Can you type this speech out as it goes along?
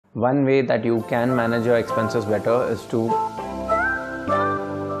One way that you can manage your expenses better is to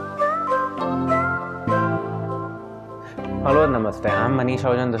Hello and Namaste, I'm Manish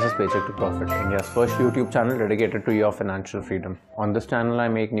and this is Paycheck to Profit, India's first YouTube channel dedicated to your financial freedom. On this channel, I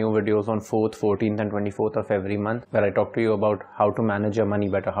make new videos on 4th, 14th and 24th of every month where I talk to you about how to manage your money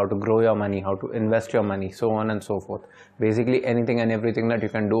better, how to grow your money, how to invest your money, so on and so forth. Basically anything and everything that you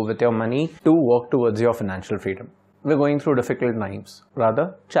can do with your money to work towards your financial freedom. We're going through difficult times,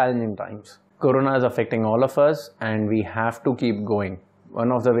 rather challenging times. Corona is affecting all of us and we have to keep going.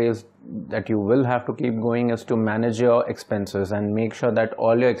 One of the ways that you will have to keep going is to manage your expenses and make sure that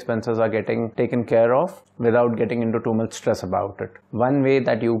all your expenses are getting taken care of without getting into too much stress about it. One way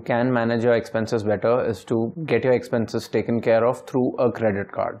that you can manage your expenses better is to get your expenses taken care of through a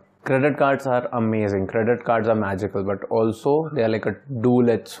credit card. Credit cards are amazing. Credit cards are magical, but also they are like a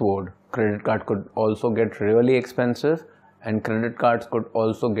dual-edged sword. Credit card could also get really expensive, and credit cards could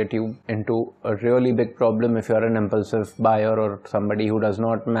also get you into a really big problem if you're an impulsive buyer or somebody who does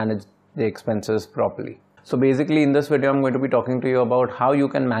not manage the expenses properly. So basically in this video I'm going to be talking to you about how you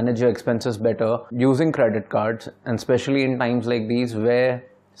can manage your expenses better using credit cards, and especially in times like these where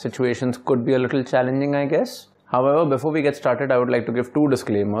situations could be a little challenging, I guess. However, before we get started, I would like to give two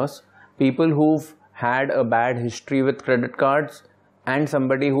disclaimers. People who've had a bad history with credit cards and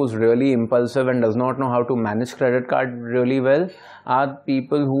somebody who's really impulsive and does not know how to manage credit card really well are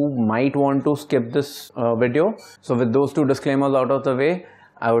people who might want to skip this video. So with those two disclaimers out of the way,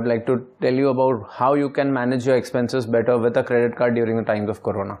 I would like to tell you about how you can manage your expenses better with a credit card during the times of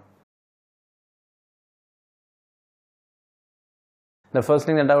Corona. The first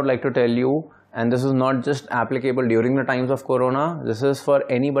thing that I would like to tell you, and this is not just applicable during the times of Corona, this is for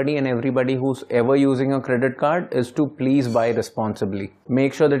anybody and everybody who's ever using a credit card, is to please buy responsibly.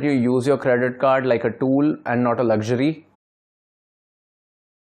 Make sure that you use your credit card like a tool and not a luxury.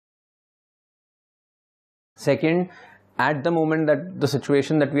 Second, at the moment that the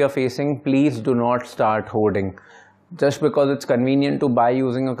situation that we are facing, please do not start hoarding. Just because it's convenient to buy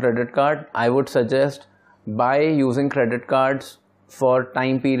using a credit card, I would suggest buy using credit cards for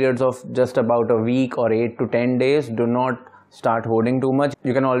time periods of just about a week or 8 to 10 days. Do not start hoarding too much.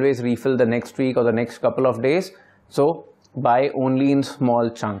 You can always refill the next week or the next couple of days. So buy only in small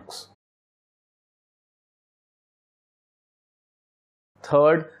chunks.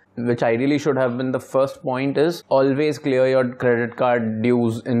 Third, which ideally should have been the first point, is always clear your credit card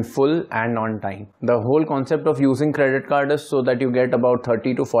dues in full and on time. The whole concept of using credit card is so that you get about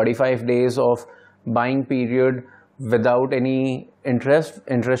 30 to 45 days of buying period without any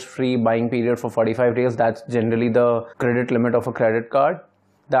interest-free buying period for 45 days. That's generally the credit limit of a credit card.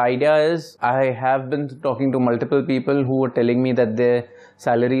 The idea is, I have been talking to multiple people who are telling me that their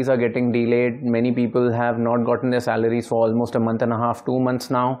salaries are getting delayed. Many people have not gotten their salaries for almost a month and a half, 2 months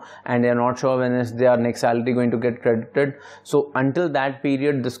now, and they're not sure when is their next salary going to get credited. So until that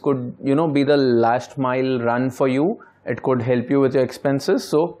period, this could, be the last mile run for you. It could help you with your expenses.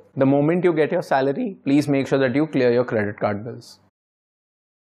 So the moment you get your salary, please make sure that you clear your credit card bills.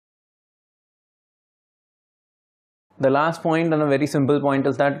 The last point, and a very simple point,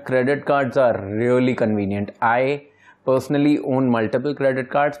 is that credit cards are really convenient. I personally own multiple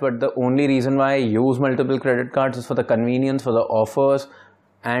credit cards, but the only reason why I use multiple credit cards is for the convenience, for the offers,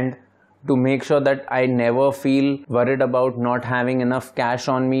 and to make sure that I never feel worried about not having enough cash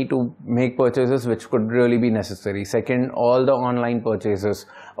on me to make purchases which could really be necessary. Second, all the online purchases,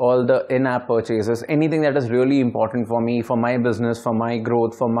 all the in-app purchases, anything that is really important for me, for my business, for my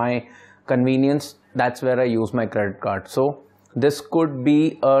growth, for my convenience, that's where I use my credit card. So this could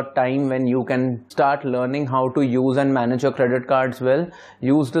be a time when you can start learning how to use and manage your credit cards well.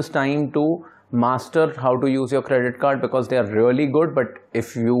 Use this time to master how to use your credit card because they are really good, but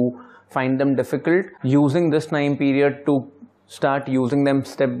if you find them difficult, using this time period to start using them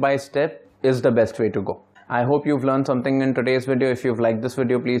step by step is the best way to go. I hope you've learned something in today's video. If you've liked this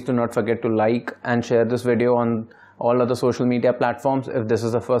video, please do not forget to like and share this video on all other social media platforms. If this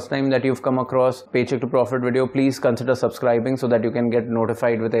is the first time that you've come across Paycheck to Profit video, please consider subscribing so that you can get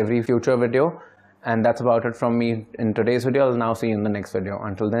notified with every future video. And that's about it from me in today's video. I'll now see you in the next video.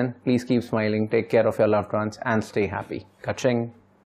 Until then, please keep smiling, take care of your loved ones, and stay happy. Kaching.